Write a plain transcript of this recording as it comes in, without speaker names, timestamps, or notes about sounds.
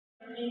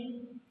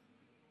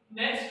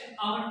Next,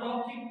 our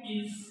topic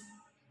is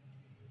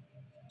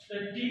the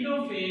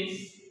telophase.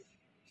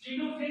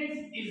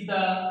 Telophase is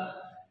the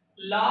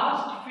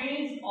last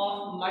phase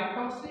of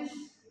mitosis.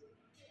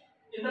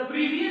 In the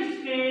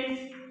previous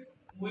phase,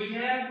 we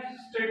have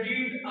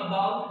studied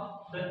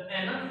about the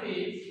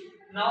anaphase.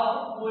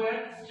 Now we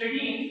are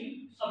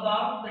studying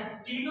about the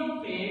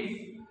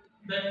telophase.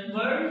 The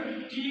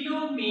word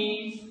telo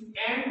means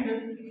end,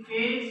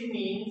 phase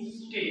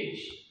means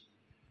stage.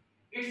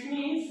 It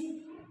means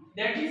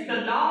that is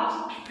the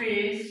last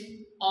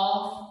phase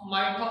of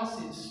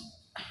mitosis.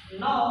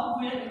 Now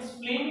we are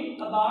explaining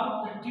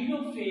about the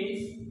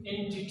telophase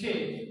in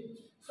detail.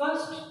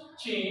 First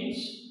change.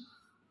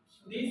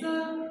 These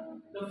are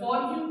the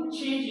following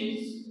changes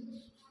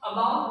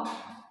about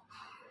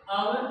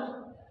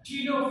our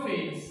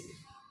telophase.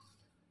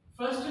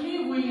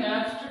 Firstly, we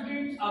have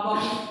studied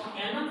about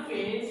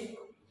anaphase.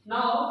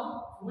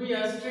 Now we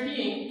are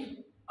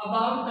studying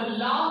about the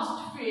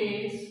last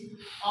phase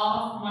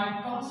of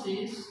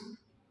mitosis,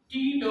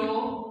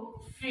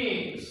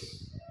 telophase.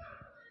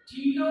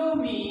 Telo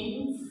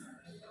means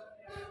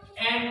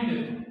end.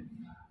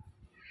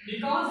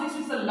 Because this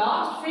is the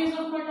last phase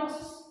of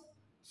mitosis,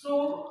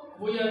 so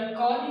we are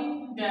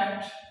calling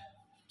that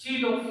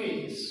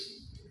telophase.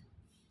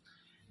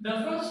 The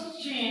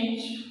first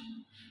change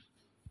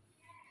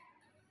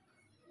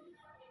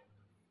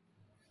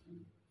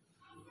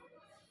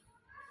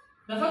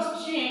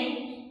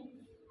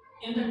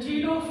in the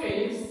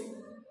telophase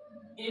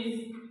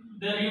is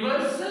the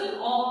reversal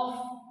of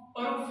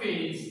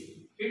prophase.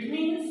 It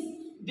means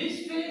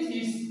this phase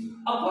is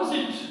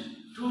opposite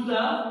to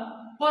the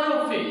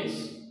prophase.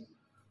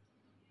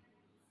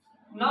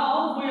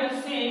 Now we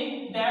are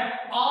saying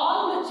that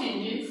all the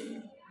changes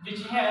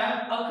which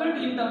have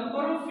occurred in the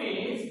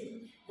prophase,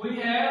 we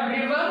have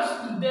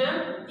reversed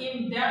them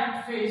in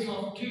that phase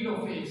of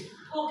telophase.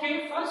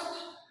 Okay, first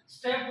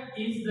step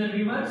is the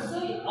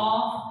reversal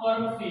of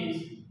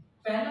prophase.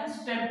 पहला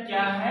step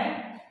क्या है?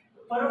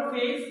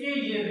 Prophase के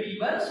ये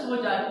reverse हो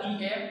जाती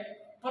है,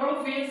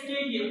 prophase के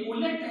ये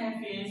उलट है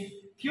फेज.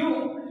 क्यों?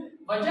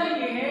 वजह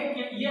ये है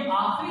कि ये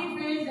आखिरी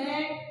फेज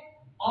है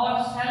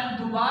और सेल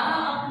दोबारा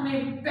अपने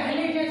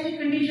पहले जैसी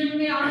कंडीशन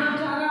में आना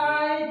चाह रहा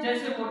है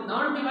जैसे वो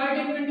नॉन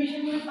डिवाइडिंग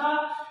कंडीशन में था.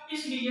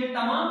 इसलिए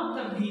तमाम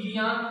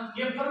तब्दीलियां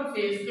ये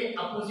प्रोफेज के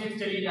अपोजिट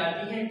चली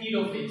जाती हैं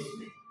टेलोफेज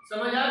में.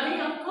 समझ आ गई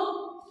आपको?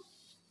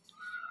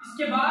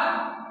 इसके बाद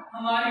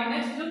हमारी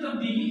नेक्स्ट जो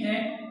तब्दीली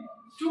है,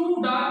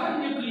 two daughter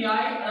nuclei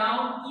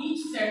around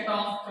each set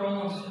of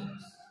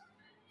chromosomes.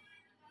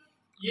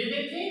 ये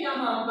देखें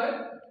यहां पर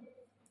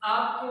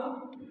आपको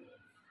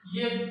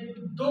ये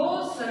दो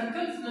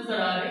सर्कल्स नजर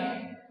आ रहे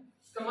हैं.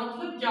 इसका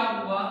मतलब क्या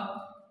हुआ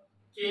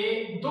कि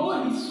दो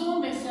हिस्सों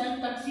में सेल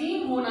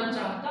तकसीम होना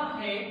चाहता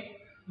है,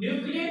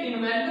 न्यूक्लियर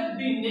इन्वेलप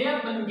भी नया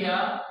बन गया.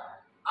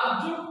 अब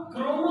जो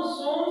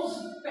क्रोमोसोम्स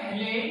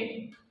पहले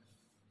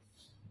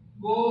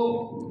वो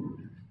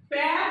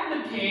पैक्ड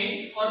थे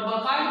और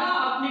बाकायदा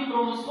अपने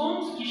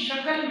क्रोमोसोम्स की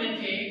शक्ल में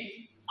थे,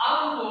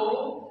 अब वो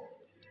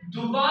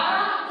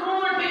दोबारा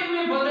क्रोमेटिन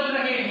में बदल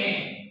रहे हैं.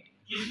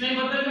 किसमें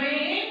बदल रहे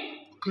हैं?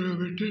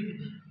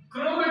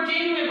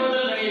 क्रोमेटिन में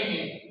बदल रहे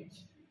हैं.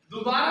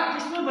 दोबारा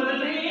किसमें बदल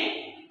रहे हैं?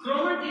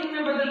 क्रोमेटिन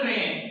में बदल रहे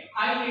हैं.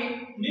 आइए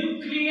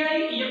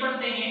न्यूक्लियाई ये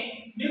पढ़ते हैं.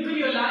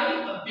 Nucleoli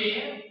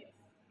appear.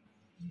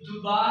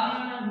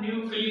 दोबारा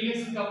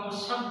न्यूक्लियस का वो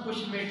सब कुछ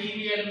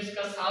मटेरियल,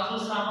 उसका साजो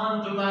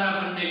सामान दोबारा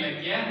बनने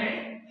लग गया है.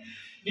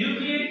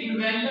 न्यूक्लियर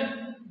इन्वेलप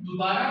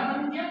दोबारा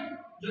बन गया.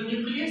 जो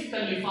न्यूक्लियस का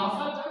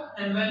लिफाफा था,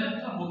 एनवेलप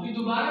था, वो भी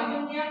दोबारा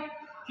बन गया.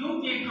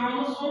 क्योंकि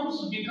क्रोमोसोम्स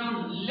बिकम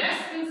लेस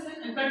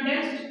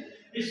कंडेंस्ड.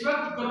 इस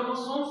वक्त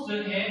क्रोमोसोम्स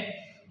जो है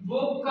वो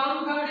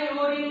कम गाढ़े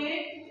हो रहे हैं.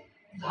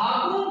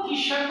 धागों की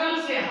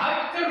शक्ल से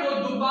हटकर वो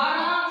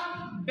दोबारा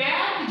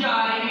बैठ जा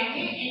रहे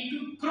हैं into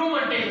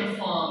chromatin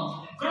form.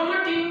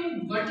 Chromatin,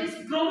 what is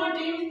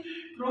chromatin?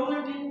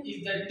 Chromatin is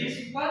the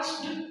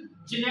dispersed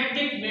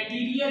genetic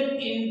material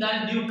in the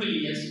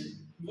nucleus.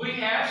 We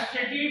have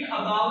studied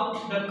about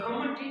the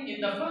chromatin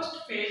in the first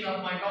phase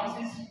of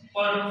mitosis,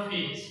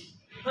 prophase.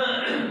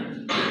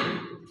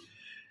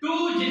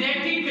 Two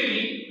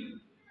genetically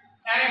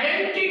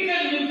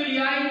identical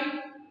nuclei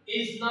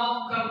is now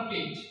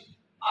complete.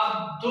 अब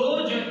दो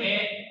जो है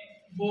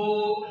वो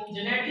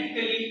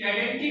genetically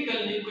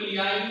identical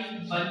nuclei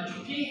बन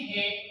चुके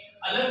हैं.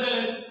 अलग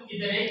अलग,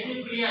 इधर एक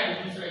न्यूक्लियाई,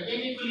 दूसरा ये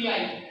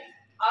न्यूक्लियाई.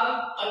 अब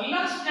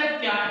अगला स्टेप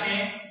क्या है?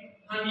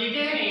 हम ये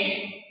कह रहे हैं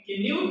कि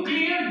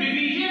nuclear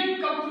division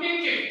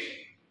completed.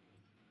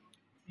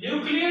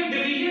 Nuclear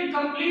division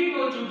complete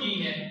हो चुकी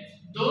है.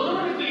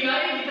 दोनों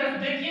न्यूक्लियाई की तरफ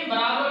देखिए,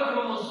 बराबर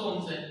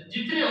क्रोमोसोम्स है.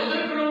 जितने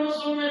उधर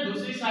क्रोमोसोम है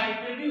दूसरी साइड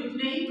पे भी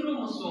उतने ही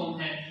क्रोमोसोम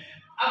है.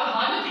 अब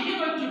हालत ये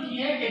बन चुकी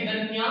है कि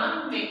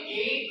दरमियान में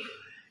एक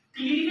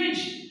क्लीवेज,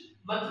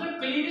 मतलब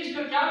क्लीवेज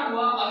का क्या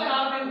हुआ? अगर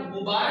आप एक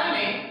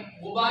गुब्बारे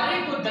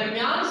को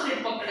दरमियान से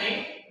पकड़े,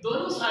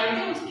 दोनों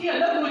साइडें उसकी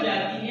अलग हो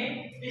जाती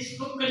हैं,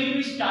 इसको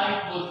क्लीवेज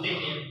टाइप बोलते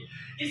हैं.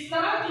 इस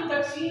तरह की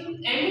तकसीम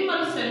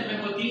एनिमल सेल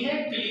में होती है,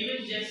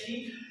 क्लीवेज जैसी.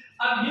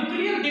 अब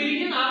न्यूक्लियर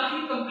डिवीजन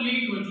आपकी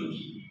कंप्लीट हो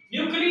चुकी है.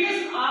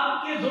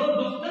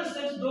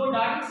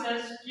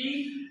 सेल्स की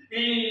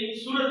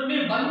सूरत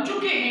में बन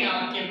चुके हैं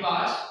आपके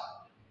पास।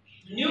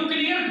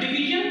 न्यूक्लियर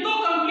डिवीजन तो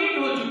कंप्लीट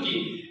हो चुकी,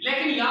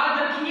 लेकिन याद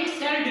रखिए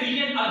सेल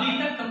डिवीजन अभी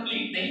तक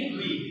कंप्लीट नहीं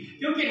हुई,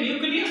 क्योंकि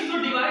न्यूक्लियस तो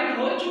डिवाइड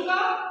हो चुका,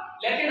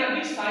 लेकिन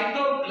अभी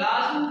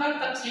साइटोप्लाज्म का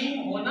तकसीम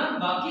होना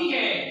बाकी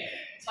है।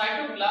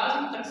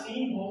 साइटोप्लाज्म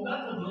तकसीम होगा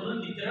तो दोनों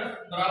की तरफ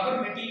बराबर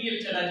मटेरियल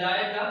चला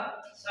जाएगा,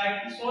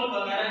 साइटोसोल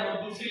वगैरह और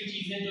दूसरी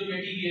चीजें जो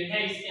मटेरियल है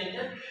इसके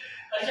अंदर।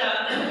 अच्छा,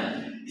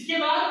 इसके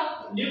बाद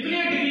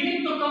न्यूक्लियर डिवीजन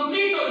तो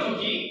कंप्लीट हो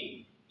चुकी,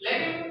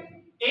 लेकिन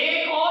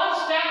एक और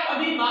स्टेप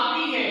अभी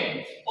बाकी है।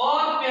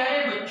 और प्यारे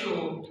बच्चों,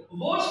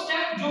 वो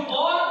स्टेप जो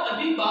और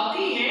अभी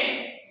बाकी है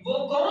वो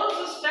कौन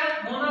सा स्टेप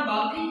होना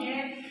बाकी है,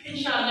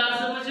 इंशाअल्लाह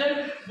समझल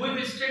we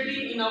will study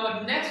in our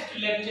next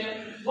lecture.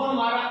 वो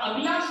हमारा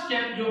अगला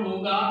स्टेप जो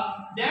होगा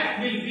दैट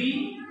विल बी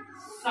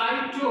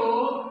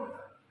साइटोकाइनेसिस।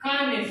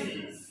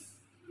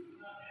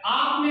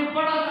 आपने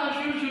पढ़ा था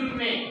शुरू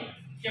में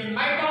कि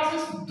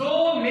माइटोसिस दो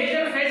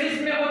मेजर फेजेस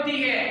में होती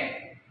है,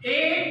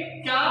 एक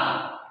क्या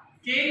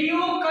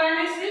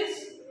कैरियोकाइनेसिस,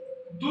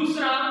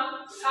 दूसरा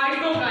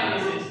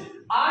साइटोकाइनेसिस।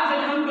 आज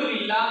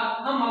अल्हम्दुलिल्लाह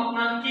हम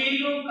अपना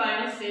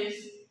कैरियोकाइनेसिस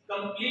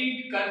कंप्लीट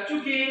कर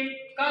चुके।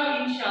 कल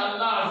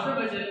इंशाअल्लाह अज़्ज़ा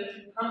वजल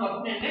हम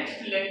अपने नेक्स्ट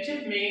लेक्चर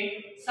में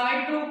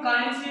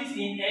cytokinesis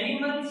in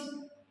animals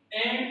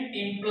and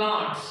in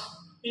plants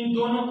in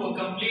दोनों को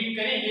कंप्लीट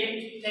करेंगे।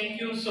 Thank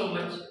you so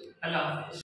much. अल्लाह हाफ़िज़।